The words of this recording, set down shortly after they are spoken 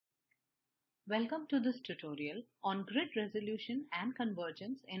Welcome to this tutorial on grid resolution and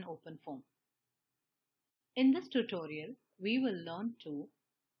convergence in OpenFOAM. In this tutorial, we will learn to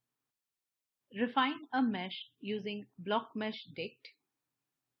refine a mesh using block mesh dict,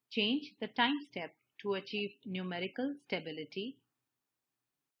 change the time step to achieve numerical stability,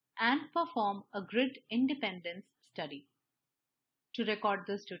 and perform a grid independence study. To record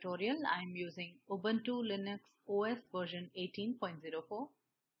this tutorial, I am using Ubuntu Linux OS version 18.04,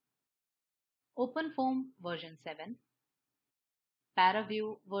 OpenFOAM version 7,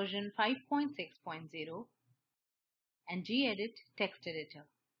 ParaView version 5.6.0, and gedit text editor.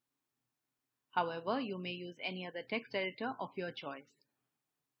 However, you may use any other text editor of your choice.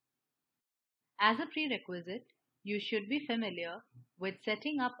 As a prerequisite, you should be familiar with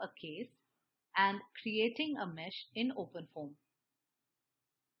setting up a case and creating a mesh in OpenFOAM.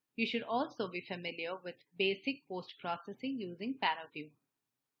 You should also be familiar with basic post-processing using ParaView.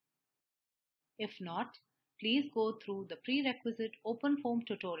 If not, please go through the prerequisite OpenFOAM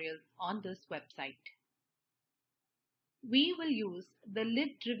tutorials on this website. We will use the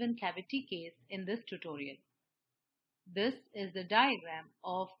lid-driven cavity case in this tutorial. This is the diagram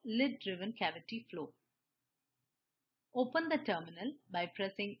of lid-driven cavity flow. Open the terminal by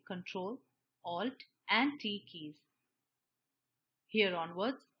pressing Ctrl, Alt and T keys. Here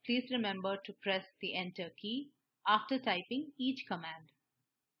onwards, please remember to press the Enter key after typing each command.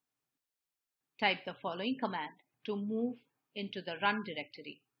 Type the following command to move into the Run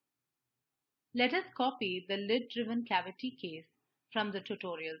directory. Let us copy the lid-driven cavity case from the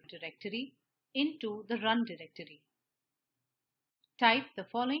tutorial directory into the Run directory. Type the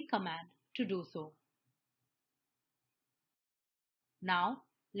following command to do so. Now,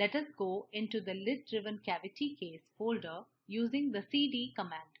 let us go into the lid-driven cavity case folder using the cd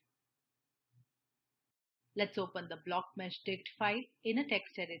command. Let's open the block mesh dict file in a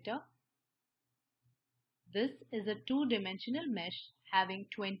text editor. This is a two-dimensional mesh having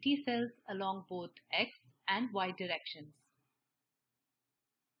 20 cells along both X and Y directions.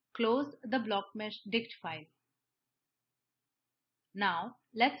 Close the block mesh dict file. Now,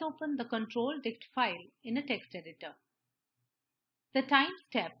 let's open the control dict file in a text editor. The time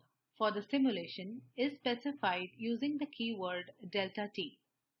step for the simulation is specified using the keyword delta t.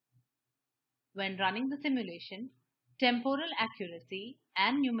 When running the simulation, temporal accuracy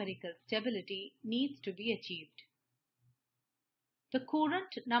and numerical stability needs to be achieved. The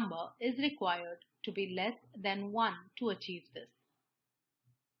courant number is required to be less than 1 to achieve this.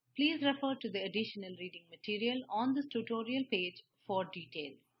 Please refer to the additional reading material on this tutorial page for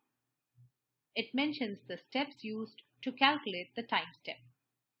details. It mentions the steps used to calculate the time step.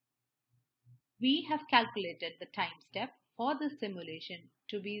 We have calculated the time step for this simulation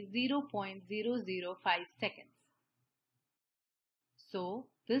to be 0.005 seconds. So,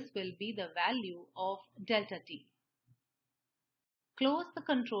 this will be the value of delta t. Close the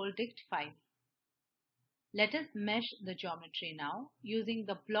control dict file. Let us mesh the geometry now using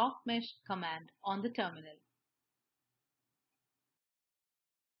the block mesh command on the terminal.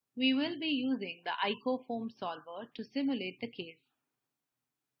 We will be using the icoFoam solver to simulate the case.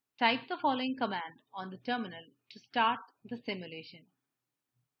 Type the following command on the terminal to start the simulation.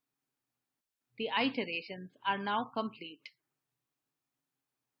 The iterations are now complete.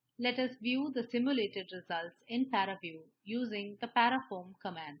 Let us view the simulated results in ParaView using the paraFoam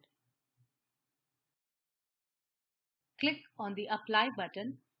command. Click on the Apply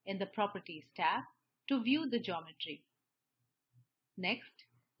button in the Properties tab to view the geometry. Next,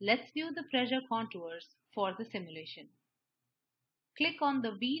 let's view the pressure contours for the simulation. Click on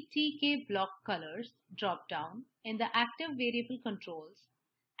the VTK block colors drop-down in the Active Variable Controls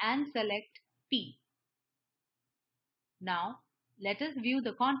and select P. Now, let us view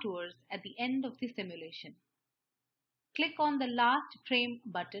the contours at the end of the simulation. Click on the Last Frame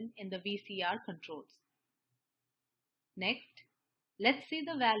button in the VCR controls. Next, let's see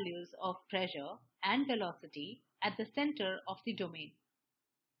the values of pressure and velocity at the center of the domain.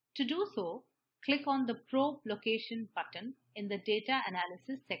 To do so, click on the Probe Location button in the Data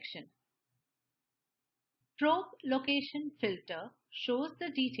Analysis section. Probe Location filter shows the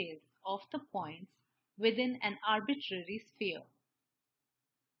details of the points within an arbitrary sphere.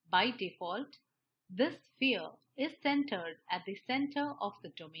 By default, this sphere is centered at the center of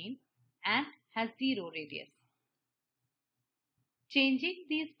the domain and has 0 radius. Changing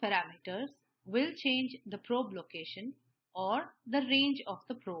these parameters will change the probe location or the range of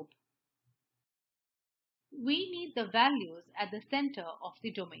the probe. We need the values at the center of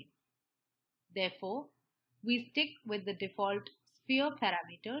the domain. Therefore, we stick with the default sphere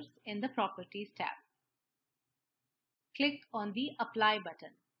parameters in the Properties tab. Click on the Apply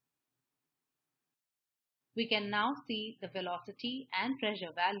button. We can now see the velocity and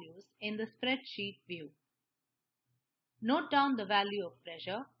pressure values in the spreadsheet view. Note down the value of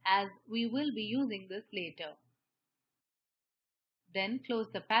pressure as we will be using this later. Then close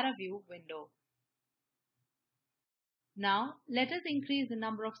the ParaView window. Now let us increase the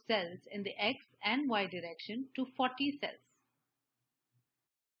number of cells in the X and Y direction to 40 cells.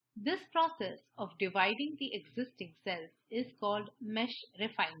 This process of dividing the existing cells is called mesh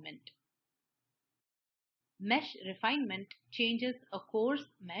refinement. Mesh refinement changes a coarse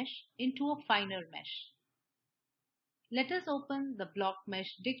mesh into a finer mesh. Let us open the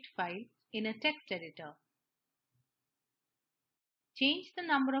blockmesh.dict file in a text editor. Change the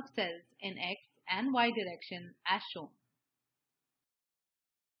number of cells in X and Y direction as shown.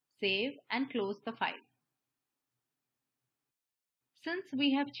 Save and close the file. Since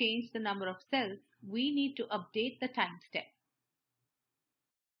we have changed the number of cells, we need to update the time step.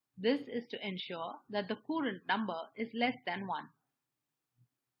 This is to ensure that the current number is less than 1.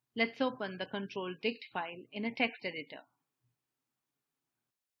 Let's open the control.dict file in a text editor.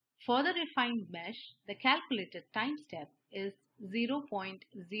 For the refined mesh, the calculated time step is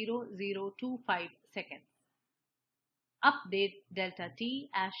 0.0025 seconds. Update delta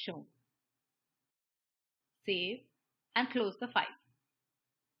t as shown. Save and close the file.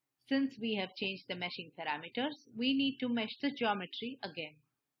 Since we have changed the meshing parameters, we need to mesh the geometry again.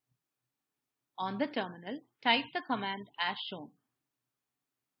 On the terminal, type the command as shown.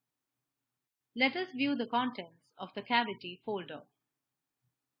 Let us view the contents of the cavity folder.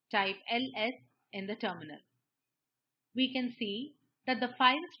 Type ls in the terminal. We can see that the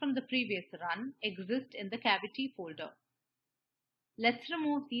files from the previous run exist in the cavity folder. Let's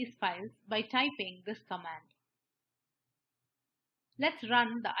remove these files by typing this command. Let's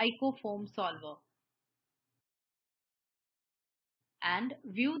run the icoFoam solver and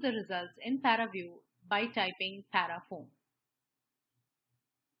view the results in ParaView by typing paraFoam.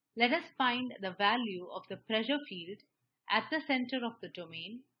 Let us find the value of the pressure field at the center of the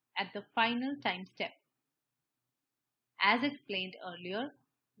domain at the final time step. As explained earlier,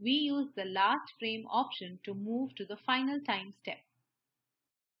 we use the last frame option to move to the final time step,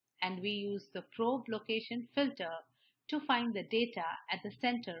 and we use the probe location filter to find the data at the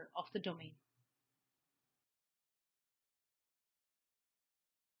center of the domain.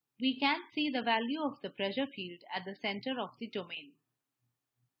 We can see the value of the pressure field at the center of the domain.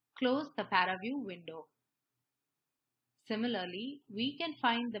 Close the ParaView window. Similarly, we can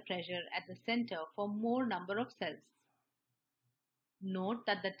find the pressure at the center for more number of cells. Note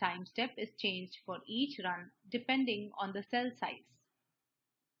that the time step is changed for each run depending on the cell size.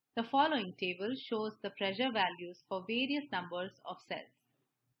 The following table shows the pressure values for various numbers of cells.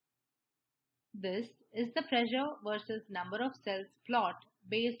 This is the pressure versus number of cells plot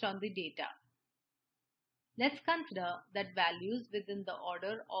based on the data. Let's consider that values within the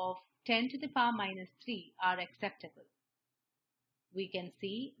order of 10 to the power minus 3 are acceptable. We can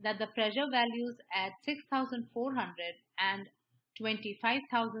see that the pressure values at 6,400 and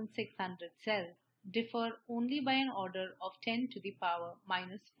 25,600 cells differ only by an order of 10 to the power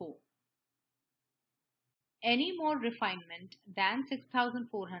minus 4. Any more refinement than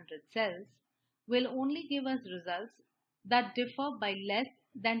 6,400 cells will only give us results that differ by less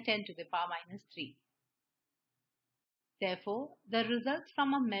than 10 to the power minus 3. Therefore, the results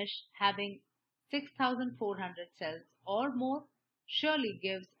from a mesh having 6,400 cells or more surely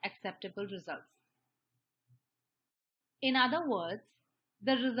gives acceptable results. In other words,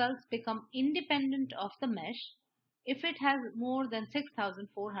 the results become independent of the mesh if it has more than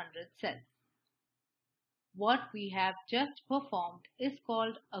 6,400 cells. What we have just performed is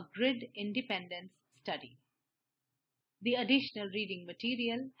called a grid independence study. The additional reading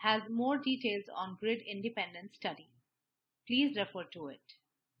material has more details on grid independence study. Please refer to it.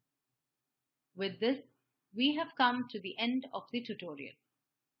 With this, we have come to the end of the tutorial.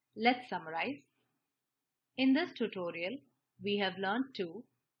 Let's summarize. In this tutorial, we have learned to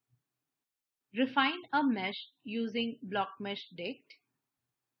refine a mesh using blockmesh.dict,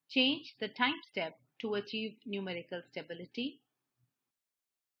 change the time step to achieve numerical stability,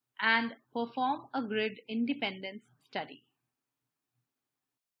 and perform a grid independence study.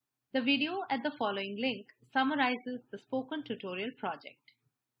 The video at the following link summarizes the spoken tutorial project.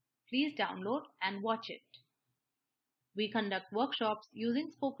 Please download and watch it. We conduct workshops using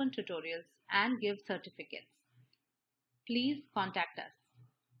spoken tutorials and give certificates. Please contact us.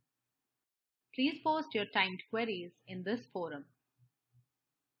 Please post your timed queries in this forum.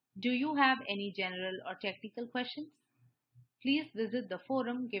 Do you have any general or technical questions? Please visit the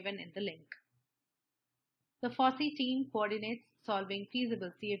forum given in the link. The FOSSEE team coordinates solving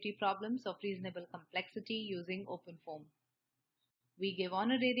feasible CFD problems of reasonable complexity using OpenFOAM. We give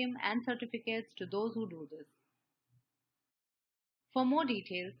honorarium and certificates to those who do this. For more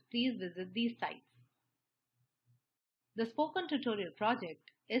details, please visit these sites. The Spoken Tutorial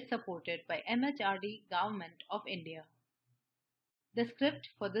project is supported by MHRD Government of India. The script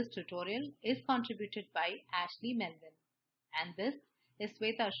for this tutorial is contributed by Ashley Melvin. And this is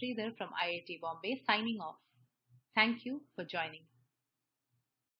Sweta Sridhar from IIT Bombay signing off. Thank you for joining.